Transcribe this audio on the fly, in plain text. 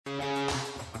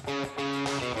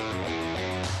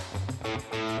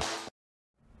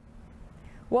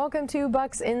Welcome to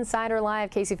Bucs Insider Live.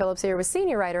 Casey Phillips here with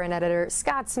senior writer and editor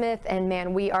Scott Smith. And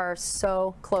man, we are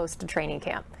so close to training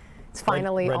camp. It's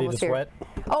finally ready almost to here. Sweat?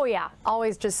 Oh yeah,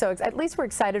 always just so excited. At least we're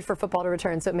excited for football to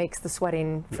return, so it makes the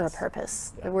sweating for a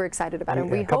purpose. Yeah. We're excited about it.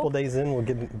 And a couple days in, we'll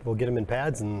get them in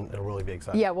pads, and it'll really be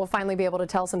exciting. Yeah, we'll finally be able to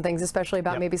tell some things, especially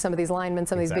about maybe some of these linemen,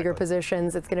 some of these bigger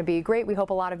positions. It's going to be great. We hope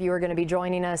a lot of you are going to be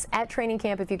joining us at training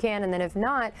camp if you can, and then if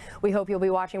not, we hope you'll be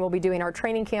watching. We'll be doing our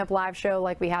training camp live show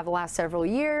like we have the last several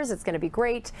years. It's going to be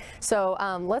great. So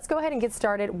let's go ahead and get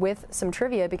started with some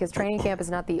trivia, because training camp is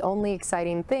not the only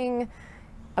exciting thing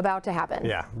about to happen.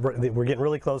 Yeah, we're getting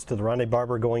really close to the Rondé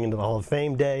Barber going into the Hall of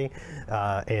Fame day,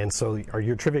 and so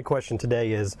your trivia question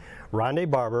today is Rondé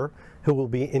Barber, who will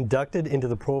be inducted into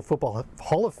the Pro Football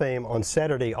Hall of Fame on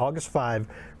Saturday, August 5,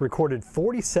 recorded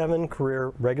 47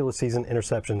 career regular season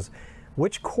interceptions.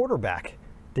 Which quarterback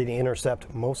did he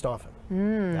intercept most often?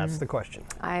 That's the question.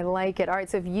 I like it. All right,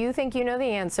 so if you think you know the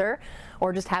answer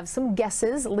or just have some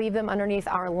guesses, leave them underneath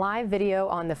our live video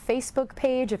on the Facebook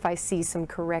page. If I see some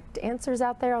correct answers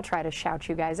out there, I'll try to shout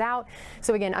you guys out.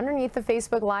 So again, underneath the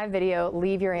Facebook live video,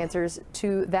 leave your answers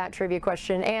to that trivia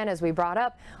question. And as we brought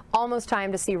up, almost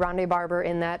time to see Rondé Barber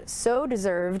in that so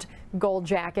deserved gold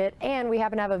jacket. And we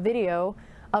happen to have a video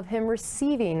of him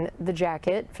receiving the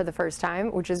jacket for the first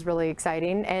time, which is really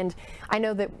exciting. And I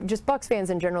know that just Bucs fans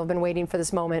in general have been waiting for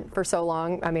this moment for so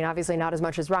long. I mean, obviously not as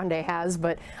much as Rondé has,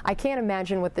 but I can't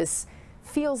imagine what this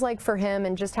feels like for him,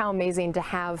 and just how amazing to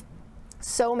have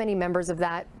so many members of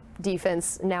that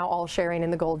defense now all sharing in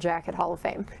the gold jacket Hall of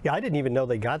Fame. Yeah, I didn't even know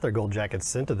they got their gold jackets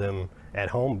sent to them at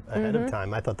home ahead of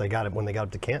time. I thought they got it when they got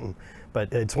up to Canton.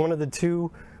 But it's one of the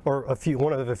two, or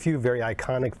one of a few very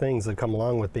iconic things that come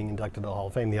along with being inducted to the Hall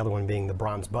of Fame, the other one being the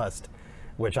bronze bust,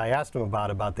 which I asked him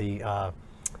about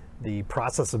the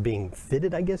process of being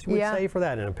fitted, I guess you would say, for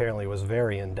that, and apparently it was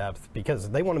very in-depth because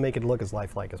they want to make it look as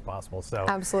lifelike as possible. So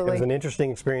absolutely, it was an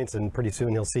interesting experience, and pretty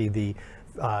soon he'll see the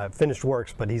finished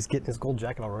works, but he's getting his gold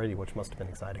jacket already, which must have been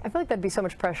exciting. I feel like that'd be so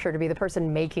much pressure to be the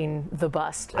person making the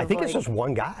bust. I think it's just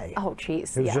one guy. Oh,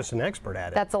 geez. Who's just an expert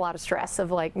at it. That's a lot of stress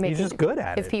of like making. He's just good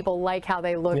at it. If people like how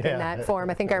they look in that form.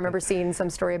 I think I remember seeing some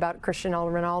story about Cristiano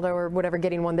Ronaldo or whatever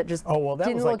getting one that just well, that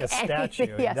didn't was like look a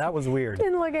statue. Yes, that was weird.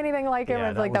 Didn't look anything like him.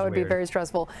 I feel like that would be very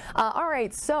stressful. All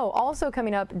right, so also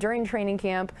coming up during training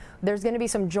camp, there's going to be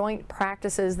some joint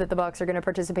practices that the Bucs are going to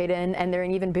participate in, and they're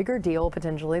an even bigger deal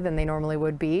potentially than they normally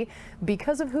would be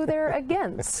because of who they're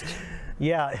against.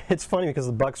 Yeah, it's funny because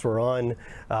the Bucs were on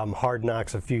Hard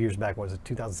Knocks a few years back. What was it,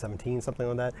 2017, something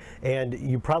like that? And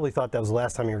you probably thought that was the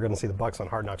last time you were going to see the Bucs on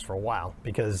Hard Knocks for a while,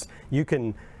 because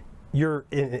you're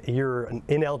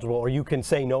ineligible, or you can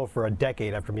say no for a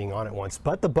decade after being on it once.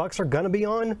 But the Bucs are going to be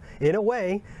on, in a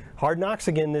way, Hard Knocks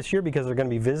again this year, because they're going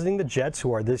to be visiting the Jets,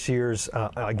 who are this year's,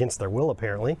 against their will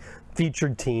apparently,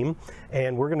 featured team.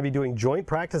 And we're going to be doing joint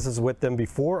practices with them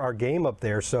before our game up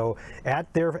there. So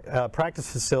at their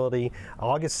practice facility,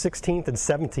 August 16th and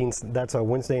 17th, that's a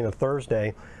Wednesday and a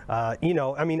Thursday. You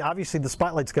know, I mean, obviously the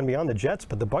spotlight's going to be on the Jets,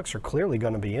 but the Bucs are clearly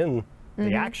going to be in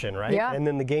the action, right? Yeah. And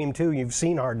then the game too. You've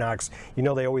seen Hard Knocks. You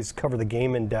know they always cover the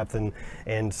game in depth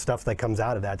and stuff that comes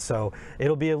out of that. So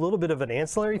it'll be a little bit of an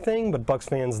ancillary thing, but Bucs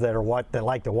fans that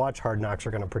like to watch Hard Knocks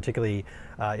are going to particularly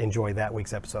enjoy that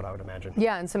week's episode, I would imagine.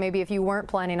 Yeah, and so maybe if you weren't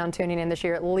planning on tuning in this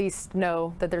year, at least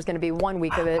know that there's going to be 1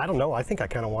 week of it. I don't know. I think I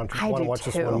kind of want to watch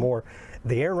this one more.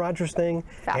 The Aaron Rodgers thing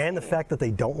and the fact that they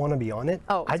don't want to be on it.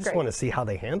 I just want to see how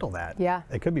they handle that. Yeah,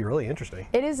 it could be really interesting.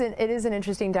 It is an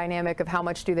interesting dynamic of how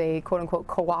much do they quote unquote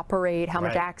cooperate, how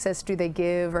much access do they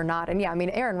give or not. And yeah, I mean,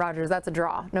 Aaron Rodgers, that's a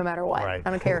draw no matter what. I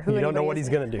don't care who. You don't know what he's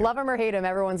going to do. Love him or hate him,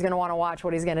 everyone's going to want to watch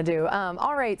what he's going to do.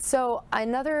 All right, so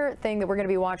another thing that we're going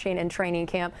to be watching in training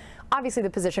camp, obviously the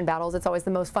position battles. It's always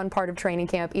the most fun part of training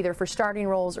camp, either for starting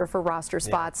roles or for roster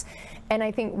spots. And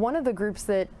I think one of the groups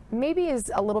that maybe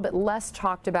is a little bit less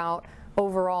talked about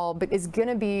overall, but is going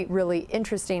to be really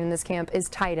interesting in this camp, is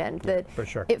tight end. For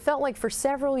sure. It felt like for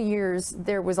several years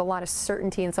there was a lot of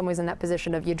certainty in some ways in that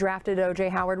position of you drafted O.J.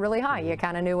 Howard really high. You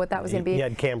kind of knew what that was going to be. You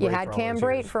had Cam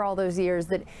Brate for all those years,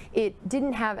 that it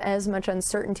didn't have as much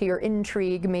uncertainty or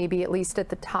intrigue, maybe at least at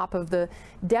the top of the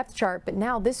depth chart. But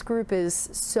now this group is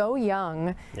so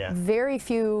young, very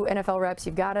few NFL reps.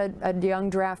 You've got a young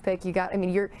draft pick. You got, I mean,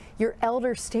 your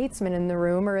elder statesmen in the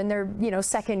room are in their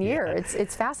second year.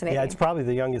 It's fascinating. Yeah, it's probably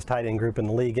the youngest tight end group in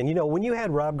the league. And you know, when you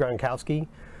had Rob Gronkowski,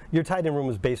 your tight end room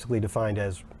was basically defined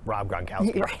as Rob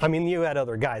Gronkowski. Right. I mean, you had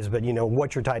other guys, but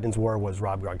what your tight ends were was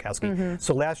Rob Gronkowski.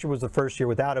 So last year was the first year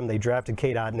without him. They drafted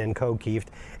Cade Otton and Co. Kieft,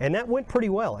 and that went pretty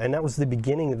well. And that was the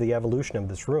beginning of the evolution of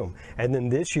this room. And then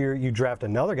this year, you draft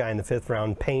another guy in the 5th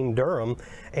round, Payne Durham,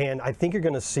 and I think you're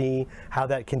going to see how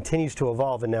that continues to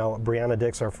evolve. And now Brianna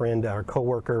Dix, our friend, our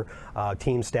coworker,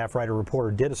 team staff writer,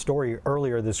 reporter, did a story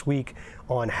earlier this week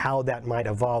on how that might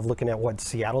evolve, looking at what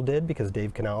Seattle did, because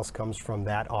Dave Canales comes from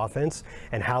that offense,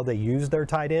 and how they use their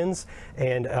tight ends.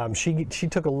 And she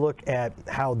took a look at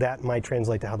how that might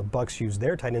translate to how the Bucs use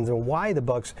their tight ends, and why the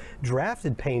Bucs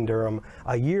drafted Payne Durham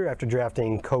a year after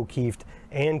drafting Co. Kieft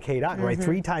and Cade Otton, right?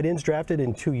 3 tight ends drafted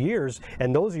in 2 years,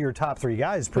 and those are your top 3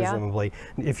 guys, presumably.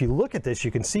 Yeah. If you look at this,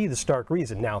 you can see the stark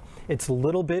reason. Now, it's a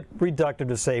little bit reductive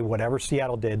to say whatever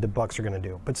Seattle did, the Bucs are going to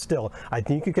do. But still, I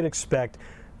think you could expect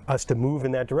us to move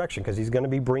in that direction, because he's going to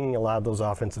be bringing a lot of those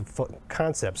offensive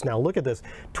concepts. Now look at this,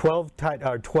 12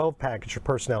 package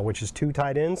personnel, which is 2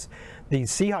 tight ends. The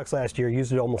Seahawks last year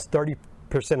used it almost 30%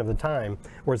 of the time,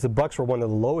 whereas the Bucs were one of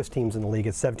the lowest teams in the league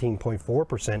at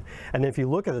 17.4%. And if you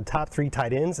look at the top 3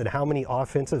 tight ends and how many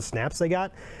offensive snaps they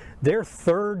got, their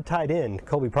 3rd tight end,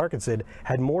 Colby Parkinson,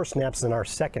 had more snaps than our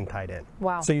 2nd tight end.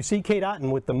 Wow. So you see Cade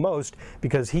Otton with the most,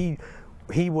 because he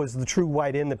was the true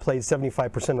wide end that played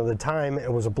 75% of the time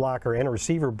and was a blocker and a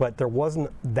receiver, but there wasn't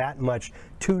that much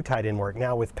 2 tight end work.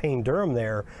 Now with Payne Durham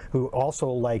there, who also,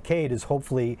 like Cade, is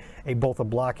hopefully both a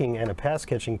blocking and a pass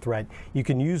catching threat, you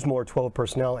can use more 12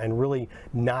 personnel and really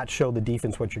not show the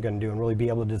defense what you're going to do, and really be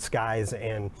able to disguise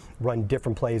and run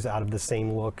different plays out of the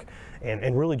same look,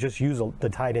 and really just use the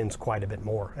tight ends quite a bit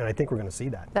more. And I think we're going to see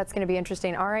that. That's going to be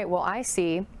interesting. All right, well, I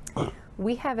see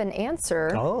we have an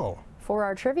answer. Oh. For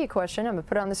our trivia question. I'm going to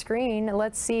put it on the screen.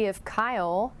 Let's see if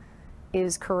Kyle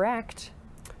is correct.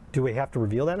 Do we have to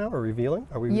reveal that now? Are we revealing?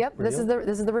 Are we? Yep, this is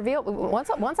the reveal.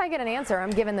 Once I get an answer,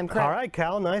 I'm giving them credit. All right,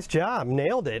 Kyle, nice job.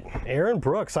 Nailed it. Aaron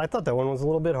Brooks. I thought that one was a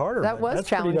little bit harder. That was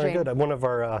challenging. That's pretty darn good.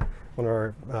 One of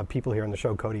our people here on the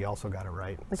show, Cody, also got it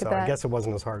right. Look so at that. I guess it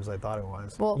wasn't as hard as I thought it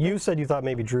was. Well, you said you thought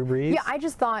maybe Drew Brees. Yeah, I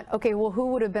just thought, okay, well, who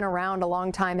would have been around a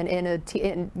long time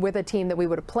and with a team that we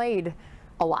would have played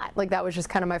a lot? Like, that was just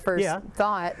kind of my first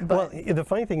thought. But well, the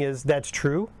funny thing is that's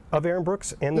true of Aaron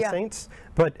Brooks and the Saints,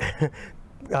 but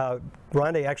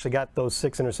Rondé actually got those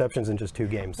 6 interceptions in just 2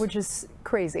 games. Which is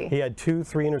crazy. He had 2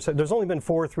 3 interceptions. There's only been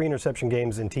 4 3 interception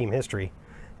games in team history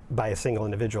by a single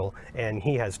individual, and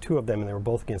he has 2 of them, and they were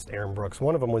both against Aaron Brooks.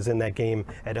 One of them was in that game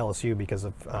at LSU because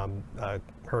of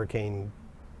hurricane.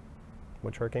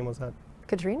 Which hurricane was that?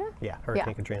 Katrina? Yeah,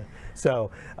 Hurricane Katrina.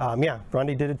 So,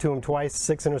 Rondé did it to him twice,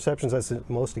 6 interceptions. That's the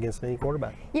most against any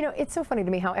quarterback. You know, it's so funny to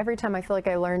me how every time I feel like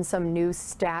I learn some new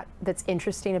stat that's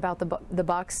interesting about the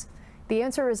Bucs, the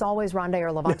answer is always Rondé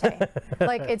or Levante.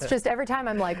 Like, it's just every time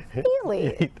I'm like,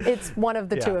 really? It's one of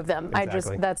the 2 of them.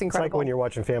 Exactly. That's incredible. It's like when you're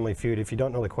watching Family Feud. If you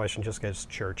don't know the question, just guess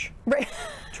church. Right.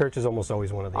 Church is almost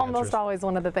always one of the answers. Almost always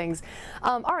one of the things.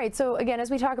 All right, so again, as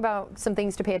we talk about some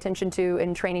things to pay attention to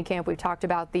in training camp, we've talked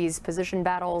about these position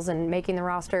battles and making the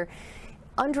roster.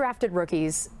 Undrafted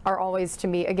rookies are always, to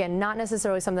me, again, not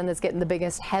necessarily something that's getting the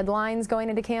biggest headlines going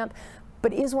into camp,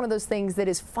 but is one of those things that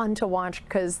is fun to watch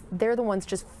because they're the ones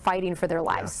just fighting for their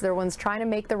lives. They're the ones trying to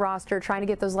make the roster, trying to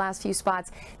get those last few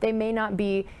spots. They may not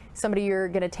be somebody you're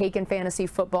going to take in fantasy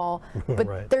football,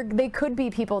 but they could be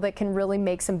people that can really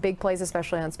make some big plays,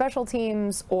 especially on special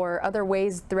teams or other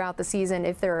ways throughout the season.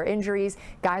 If there are injuries,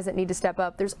 guys that need to step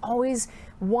up, there's always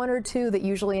 1 or 2 that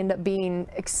usually end up being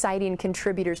exciting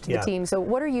contributors to the team. So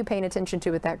what are you paying attention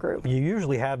to with that group? You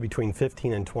usually have between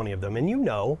 15 and 20 of them, and you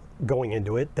know going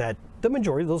into it that the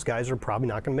majority of those guys are probably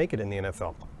not going to make it in the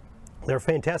NFL. They're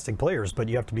fantastic players, but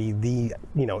you have to be the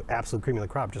absolute cream of the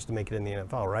crop just to make it in the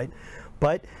NFL, right?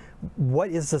 But what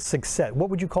is a success? What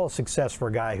would you call a success for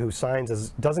a guy who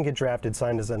doesn't get drafted,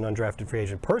 signed as an undrafted free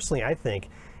agent? Personally, I think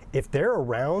if they're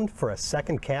around for a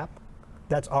second cap,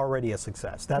 that's already a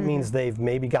success. That means they've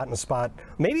maybe gotten a spot,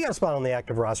 on the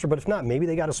active roster, but if not, maybe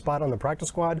they got a spot on the practice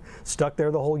squad, stuck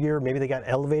there the whole year, maybe they got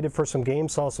elevated for some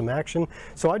games, saw some action.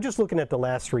 So I'm just looking at the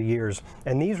last 3 years,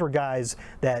 and these were guys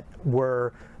that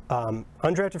were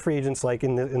undrafted free agents, like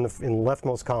in the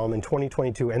leftmost column in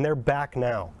 2022, and they're back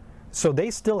now. So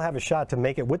they still have a shot to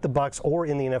make it with the Bucs or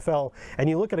in the NFL. And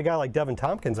you look at a guy like Devin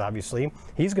Tompkins, obviously,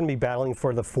 he's going to be battling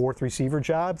for the 4th receiver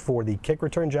job, for the kick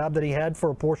return job that he had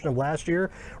for a portion of last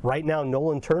year. Right now,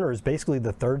 Nolan Turner is basically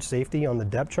the 3rd safety on the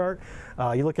depth chart.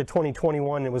 You look at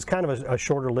 2021, it was kind of a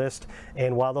shorter list.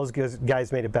 And while those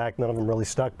guys made it back, none of them really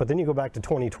stuck. But then you go back to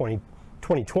 2022,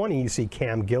 2020, you see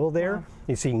Cam Gill there. Wow.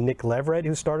 You see Nick Leverett,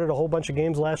 who started a whole bunch of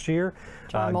games last year.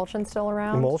 John Mulchin's still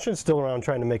around. Mulchin's still around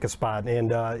trying to make a spot.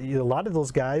 And a lot of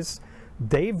those guys,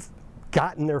 they've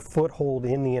gotten their foothold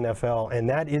in the NFL, and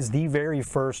that is the very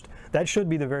first, that should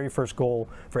be the very first goal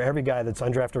for every guy that's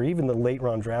undrafted, or even the late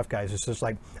round draft guys. It's just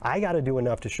like, I got to do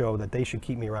enough to show that they should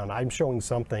keep me around. I'm showing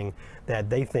something that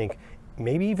they think,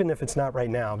 maybe even if it's not right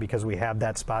now, because we have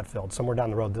that spot filled, somewhere down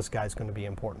the road, this guy's going to be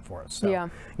important for us. So, yeah.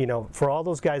 you know, for all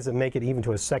those guys that make it even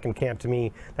to a second camp, to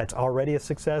me, that's already a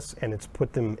success, and it's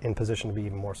put them in position to be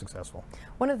even more successful.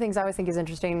 One of the things I always think is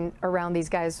interesting around these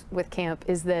guys with camp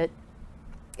is that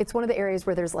it's one of the areas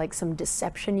where there's like some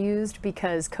deception used,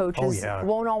 because coaches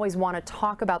won't always want to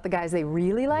talk about the guys they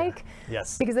really like.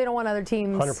 Yes. Because they don't want other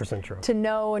teams 100% true. to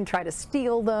know and try to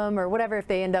steal them or whatever if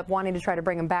they end up wanting to try to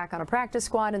bring them back on a practice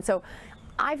squad. And so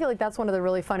I feel like that's one of the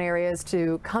really fun areas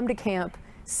to come to camp,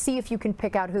 see if you can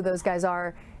pick out who those guys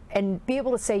are, and be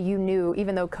able to say you knew,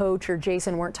 even though Coach or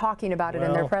Jason weren't talking about it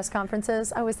in their press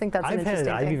conferences. I always think that's an interesting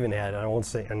thing. I've even had, I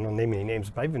won't name any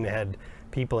names, but I've even had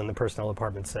people in the personnel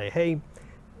department say, hey,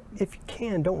 if you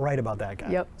can, don't write about that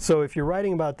guy. Yep. So if you're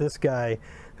writing about this guy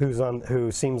who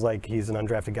seems like he's an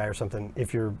undrafted guy or something,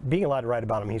 if you're being allowed to write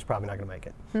about him, he's probably not going to make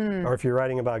it. Or if you're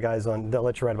writing about guys they'll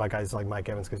let you write about guys like Mike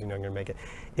Evans because you know you're going to make it.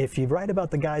 If you write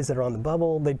about the guys that are on the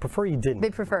bubble, they'd prefer you didn't. They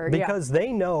prefer, because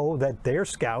they know that their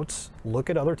scouts look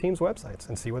at other teams' websites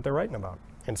and see what they're writing about.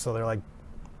 And so they're like,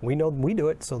 we know we do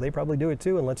it, so they probably do it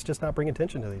too, and let's just not bring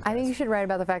attention to these guys. I think you should write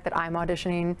about the fact that I'm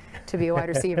auditioning to be a wide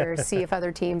receiver, see if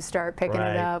other teams start picking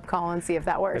it up, call and see if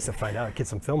that works. To find out, get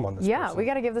some film on this person. We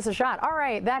got to give this a shot. All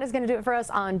right, that is going to do it for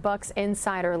us on Bucs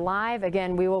Insider Live.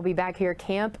 Again, we will be back here.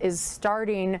 Camp is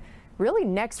starting really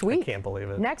next week. I can't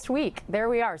believe it. Next week. There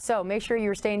we are. So make sure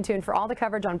you're staying tuned for all the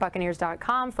coverage on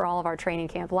Buccaneers.com for all of our training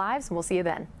camp lives, and we'll see you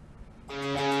then.